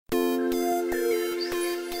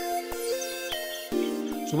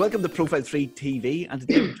So welcome to ProfileTree TV, and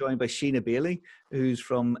today we're joined by Sheena Bailey, who's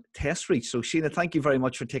from TestReach. So Sheena, thank you very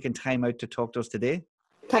much for taking time out to talk to us today.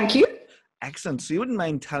 Thank you. Excellent. So you wouldn't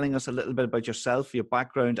mind telling us a little bit about yourself, your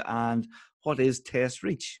background, and what is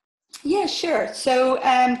TestReach? Yeah, sure. So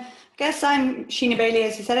I guess I'm Sheena Bailey,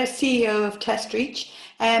 as you said, I'm CEO of TestReach.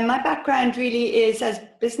 My background really is as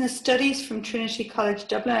business studies from Trinity College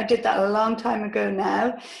Dublin. I did that a long time ago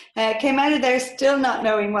now. Came out of there still not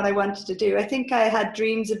knowing what I wanted to do. I think I had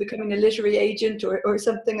dreams of becoming a literary agent or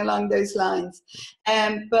something along those lines.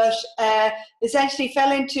 But essentially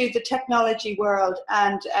fell into the technology world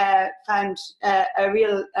and found a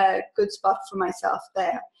real good spot for myself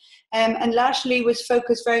there. And lastly was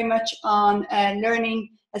focused very much on learning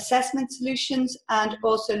assessment solutions and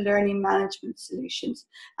also learning management solutions.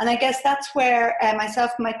 And I guess that's where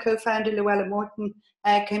myself and my co-founder Llewellyn Morton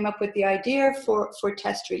came up with the idea for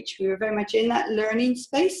TestReach. We were very much in that learning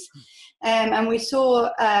space, and we saw,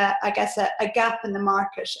 I guess, a gap in the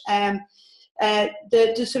market. The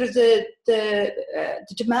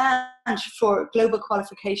demand for global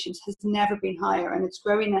qualifications has never been higher, and it's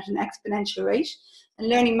growing at an exponential rate. And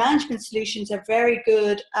learning management solutions are very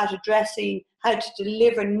good at addressing how to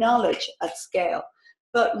deliver knowledge at scale.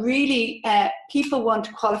 But really, people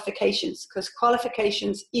want qualifications because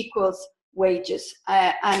qualifications equals wages.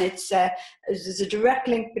 And there's a direct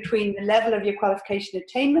link between the level of your qualification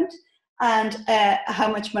attainment and how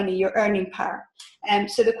much money you're earning per.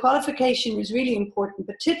 So the qualification is really important,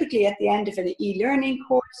 but typically at the end of an e-learning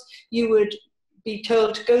course, you would be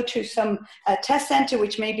told to go to some test center,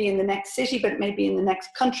 which may be in the next city, but maybe in the next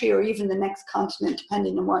country or even the next continent,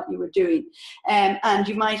 depending on what you were doing. And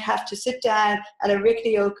you might have to sit down at a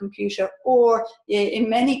rickety old computer, or in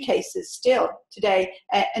many cases still today,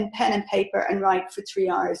 and pen and paper and write for 3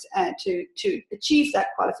 hours to achieve that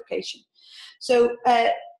qualification. So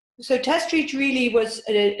TestReach really was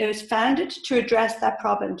founded to address that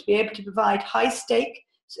problem, to be able to provide high-stake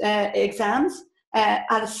exams at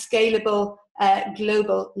a scalable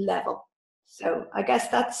global level. So I guess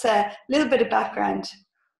that's a little bit of background.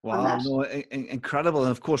 Wow, no, incredible.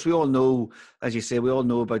 And of course, we all know, as you say, we all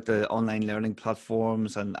know about the online learning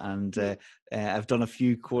platforms, and I've done a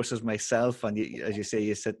few courses myself, and as you say,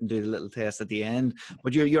 you sit and do the little test at the end,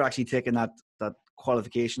 but you're actually taking that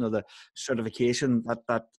qualification or the certification,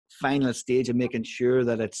 that final stage of making sure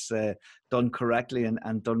that it's done correctly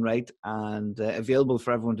and done right and available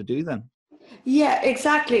for everyone to do then. Yeah,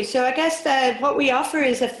 exactly. So I guess that what we offer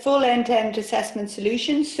is a full end-to-end assessment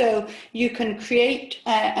solution. So you can create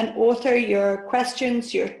and author your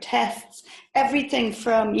questions, your tests, everything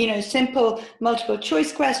from, simple multiple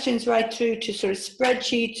choice questions right through to sort of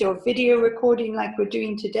spreadsheets or video recording like we're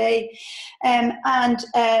doing today. And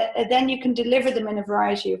then you can deliver them in a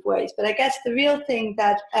variety of ways. But I guess the real thing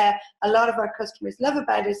that a lot of our customers love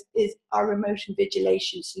about is our remote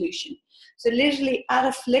invigilation solution. So literally at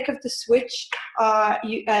a flick of the switch,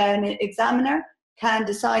 an examiner can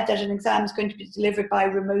decide that an exam is going to be delivered by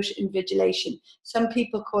remote invigilation. Some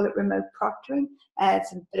people call it remote proctoring.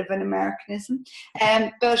 It's a bit of an Americanism.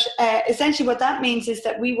 But essentially what that means is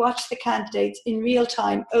that we watch the candidates in real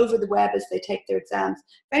time over the web as they take their exams,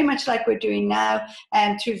 very much like we're doing now,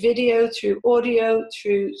 through video, through audio,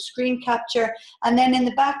 through screen capture. And then in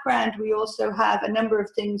the background, we also have a number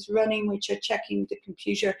of things running which are checking the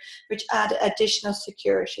computer, which add additional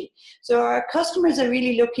security. So our customers are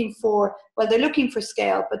really looking for, well, they're looking for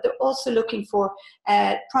scale, but they're also looking for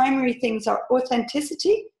primary things are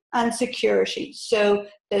authenticity and security. So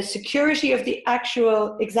the security of the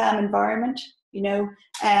actual exam environment,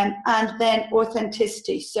 and then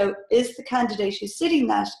authenticity. So is the candidate who's sitting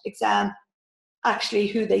that exam actually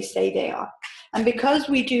who they say they are? And because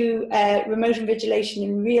we do remote invigilation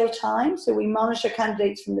in real time, so we monitor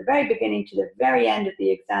candidates from the very beginning to the very end of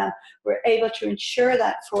the exam, we're able to ensure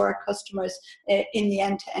that for our customers in the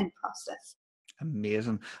end-to-end process.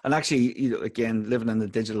 Amazing. And actually, again, living in the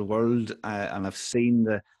digital world, and I've seen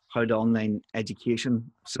how the online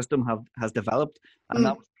education system has developed, and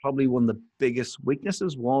that was probably one of the biggest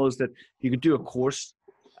weaknesses, was that you could do a course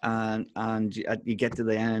and you get to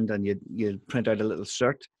the end and you print out a little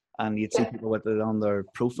cert and you'd see people with it on their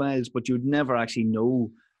profiles, but you'd never actually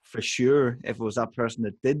know for sure if it was that person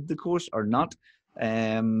that did the course or not.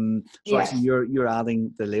 So actually you're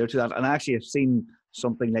adding the layer to that. And actually I've seen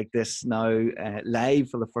something like this now live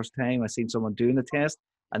for the first time. I've seen someone doing a test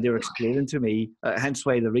and they were explaining to me, hence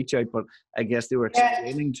why they reach out, but I guess they were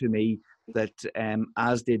explaining to me that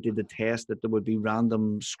as they did the test, that there would be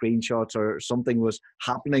random screenshots or something was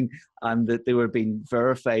happening, and that they were being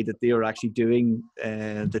verified that they were actually doing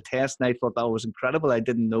the test. And I thought that was incredible. I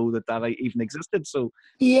didn't know that even existed. So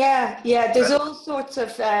yeah. There's all sorts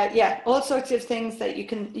of all sorts of things that you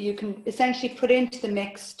can essentially put into the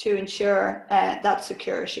mix to ensure that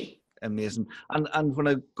security. Amazing. And when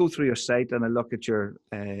I go through your site and I look at your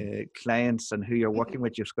clients and who you're working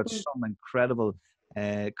with, you've got some incredible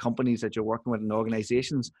companies that you're working with and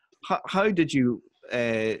organizations. How did you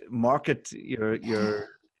market your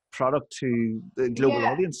product to the global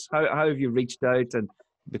Yeah, audience? How have you reached out and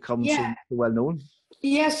become so yeah. well known?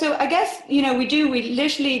 Yeah, so I guess, we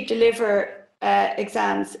literally deliver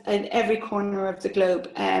exams in every corner of the globe,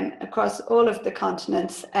 across all of the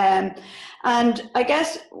continents. And I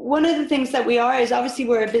guess one of the things that we are is obviously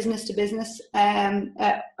we're a business to business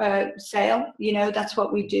sale, that's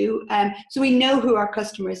what we do. So we know who our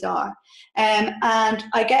customers are. And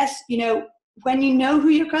I guess, when you know who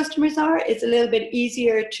your customers are, it's a little bit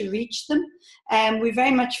easier to reach them. We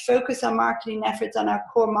very much focus our marketing efforts on our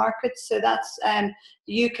core markets. So that's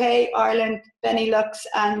the UK, Ireland, Benelux,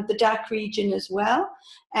 and the DACH region as well.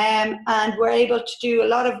 And we're able to do a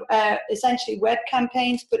lot of essentially web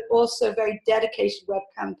campaigns, but also very dedicated web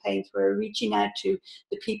campaigns where we're reaching out to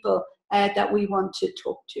the people that we want to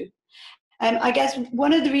talk to. I guess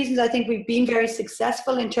one of the reasons I think we've been very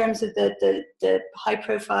successful in terms of the high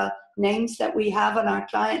profile names that we have on our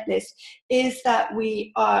client list is that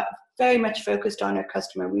we are very much focused on our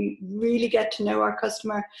customer. We really get to know our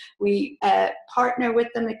customer. We partner with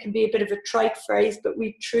them. It can be a bit of a trite phrase, but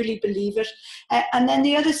we truly believe it. And then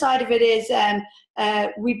the other side of it is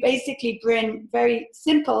we basically bring very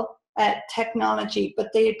simple technology, but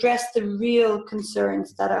they address the real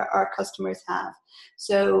concerns that our customers have.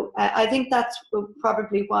 So I think that's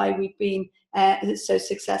probably why we've been so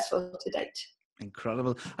successful to date.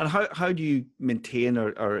 Incredible. And how do you maintain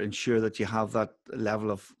or ensure that you have that level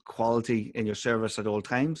of quality in your service at all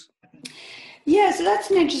times? Yeah, so that's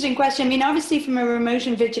an interesting question. I mean, obviously, from a remote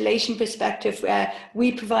invigilation perspective,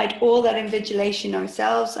 we provide all that invigilation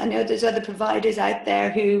ourselves. I know there's other providers out there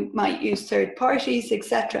who might use third parties,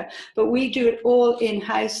 etc., but we do it all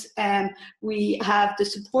in-house. We have the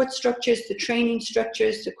support structures, the training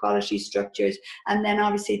structures, the quality structures, and then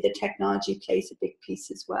obviously the technology plays a big piece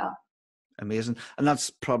as well. Amazing. And that's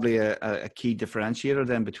probably a key differentiator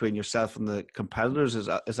then between yourself and the competitors. Is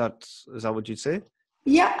that what you'd say?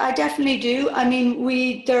 Yeah, I definitely do. I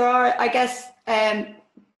mean, there are, I guess,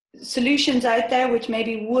 solutions out there which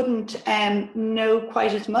maybe wouldn't know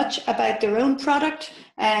quite as much about their own product,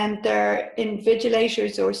 and their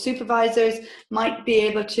invigilators or supervisors might be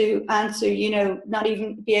able to answer, not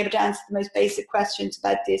even be able to answer the most basic questions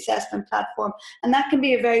about the assessment platform. And that can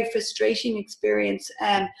be a very frustrating experience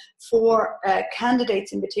for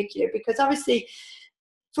candidates in particular, because obviously,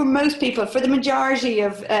 for most people, for the majority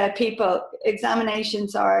of people,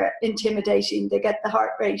 examinations are intimidating. They get the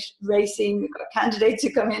heart rate racing. We've got candidates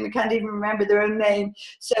who come in and can't even remember their own name.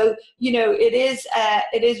 So,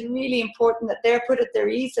 it is really important that they're put at their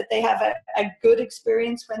ease, that they have a good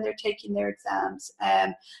experience when they're taking their exams.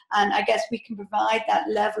 And I guess we can provide that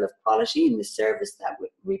level of quality in the service that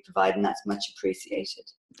we provide, and that's much appreciated.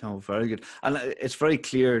 Oh, very good. And it's very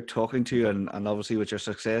clear talking to you, and obviously with your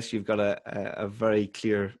success, you've got a very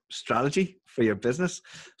clear strategy for your business.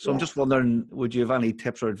 So yes. I'm just wondering, would you have any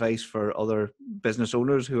tips or advice for other business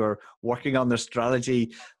owners who are working on their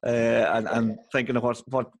strategy and thinking of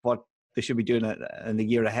what they should be doing in the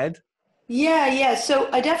year ahead? Yeah. So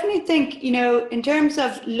I definitely think, in terms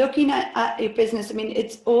of looking at your business, I mean,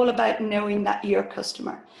 it's all about knowing that your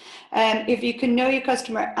customer. If you can know your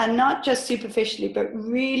customer and not just superficially, but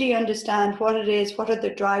really understand what it is, what are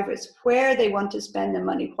the drivers, where they want to spend their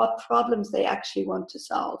money, what problems they actually want to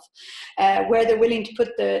solve, where they're willing to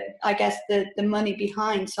put the money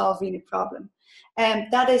behind solving a problem.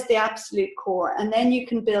 That is the absolute core. And then you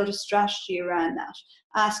can build a strategy around that.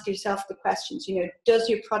 Ask yourself the questions, does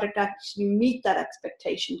your product actually meet that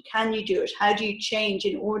expectation? Can you do it? How do you change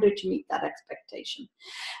in order to meet that expectation?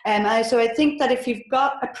 So I think that if you've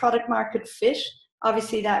got a product market fit,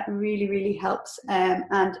 obviously that really, really helps.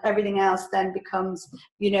 And everything else then becomes,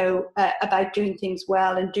 about doing things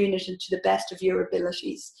well and doing it to the best of your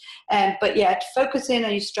abilities. But yeah, to focus in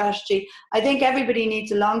on your strategy, I think everybody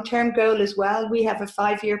needs a long-term goal as well. We have a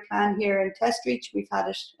 5-year plan here in TestReach. We've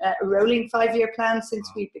had a rolling 5-year plan since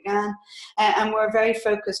we began. And we're very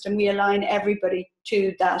focused, and we align everybody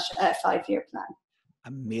to that 5-year plan.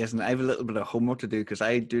 Amazing. I have a little bit of homework to do because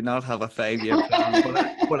I do not have a 5-year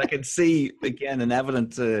plan, but I can see again and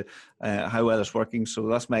evident how well it's working. So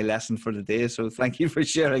that's my lesson for the day. So thank you for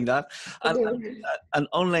sharing that. And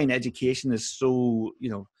online education is so,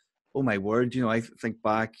 oh my word, I think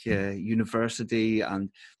back university and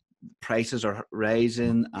prices are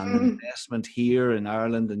rising and investment here in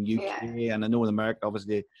Ireland and UK, and I know in America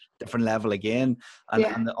obviously different level again,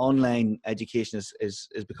 and the online education is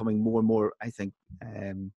becoming more and more, I think,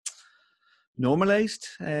 normalized,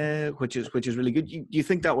 which is really good. Do you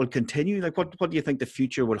think that will continue? Like what do you think the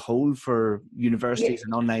future will hold for universities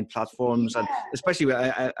and online platforms? And especially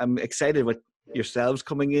I'm excited with yourselves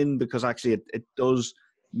coming in, because actually it does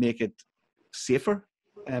make it safer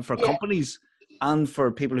for companies and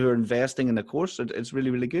for people who are investing in the course. It's really,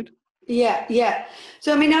 really good. Yeah.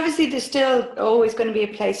 So, I mean, obviously there's still always going to be a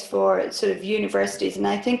place for sort of universities. And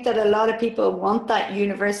I think that a lot of people want that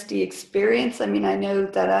university experience. I mean, I know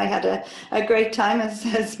that I had a great time,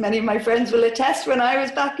 as many of my friends will attest, when I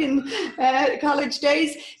was back in college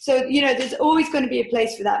days. So, there's always going to be a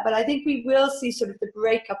place for that. But I think we will see sort of the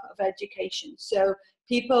breakup of education. So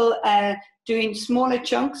people doing smaller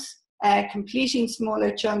chunks, completing smaller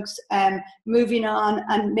chunks, moving on,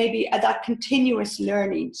 and maybe that continuous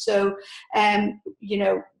learning. So,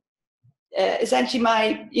 essentially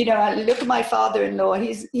I look at my father-in-law,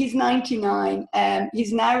 he's 99,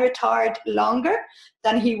 he's now retired longer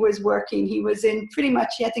than he was working. He was in pretty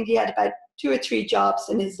much, I think he had about 2 or 3 jobs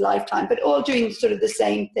in his lifetime, but all doing sort of the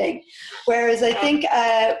same thing. Whereas I think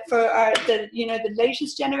for the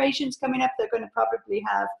latest generations coming up, they're going to probably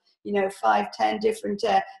have 5, 10 different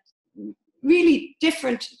really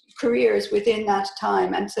different careers within that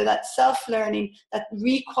time. And so that self-learning, that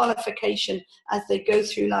requalification as they go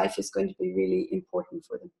through life is going to be really important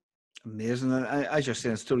for them. Amazing. As you're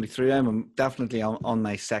saying, it's totally true. I'm definitely on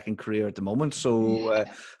my second career at the moment. So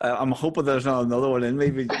I'm hoping there's not another one in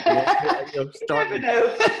me. Starting.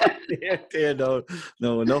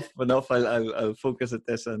 No, enough. I'll focus at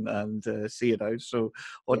this and see it out. So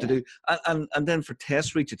what to do. And then for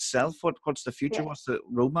TestReach itself, what's the future? What's the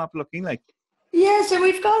roadmap looking like? Yeah, so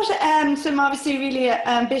we've got some obviously really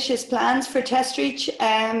ambitious plans for TestReach.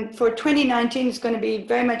 For 2019, it's going to be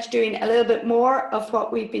very much doing a little bit more of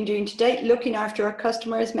what we've been doing to date, looking after our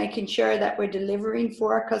customers, making sure that we're delivering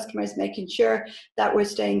for our customers, making sure that we're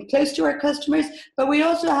staying close to our customers. But we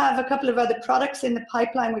also have a couple of other products in the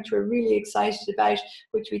pipeline, which we're really excited about,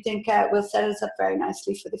 which we think will set us up very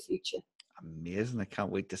nicely for the future. Amazing. I can't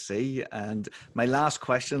wait to see. And my last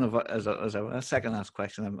question, as a second last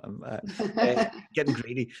question, I'm getting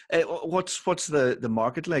greedy. What's the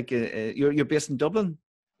market like? You're based in Dublin?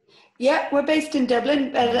 Yeah, we're based in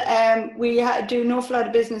Dublin, but we do an awful lot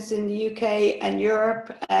of business in the UK and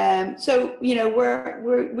Europe. So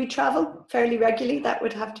we travel fairly regularly. That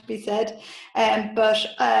would have to be said. But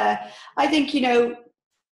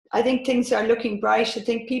I think things are looking bright. I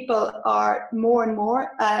think people are more and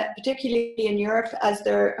more, particularly in Europe, as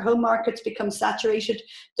their home markets become saturated,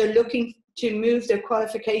 they're looking to move their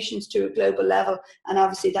qualifications to a global level. And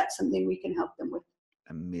obviously that's something we can help them with.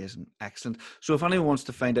 Amazing. Excellent. So if anyone wants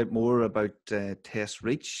to find out more about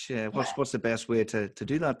TestReach, what's the best way to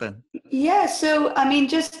do that then? Yeah, so I mean,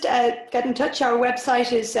 just get in touch. Our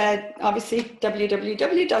website is obviously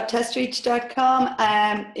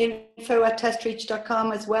www.testreach.com,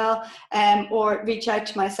 info@testreach.com as well, or reach out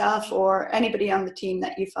to myself or anybody on the team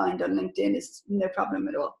that you find on LinkedIn. Is no problem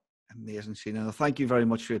at all. Amazing, Sheena. Thank you very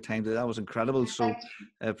much for your time today. That was incredible. So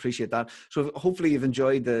I appreciate that. So hopefully you've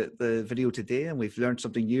enjoyed the video today and we've learned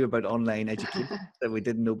something new about online education that we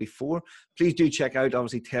didn't know before. Please do check out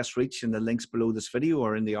obviously TestReach in the links below this video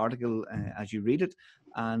or in the article as you read it.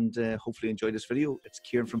 And hopefully enjoy this video. It's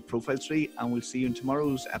Kieran from ProfileTree and we'll see you in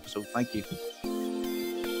tomorrow's episode. Thank you.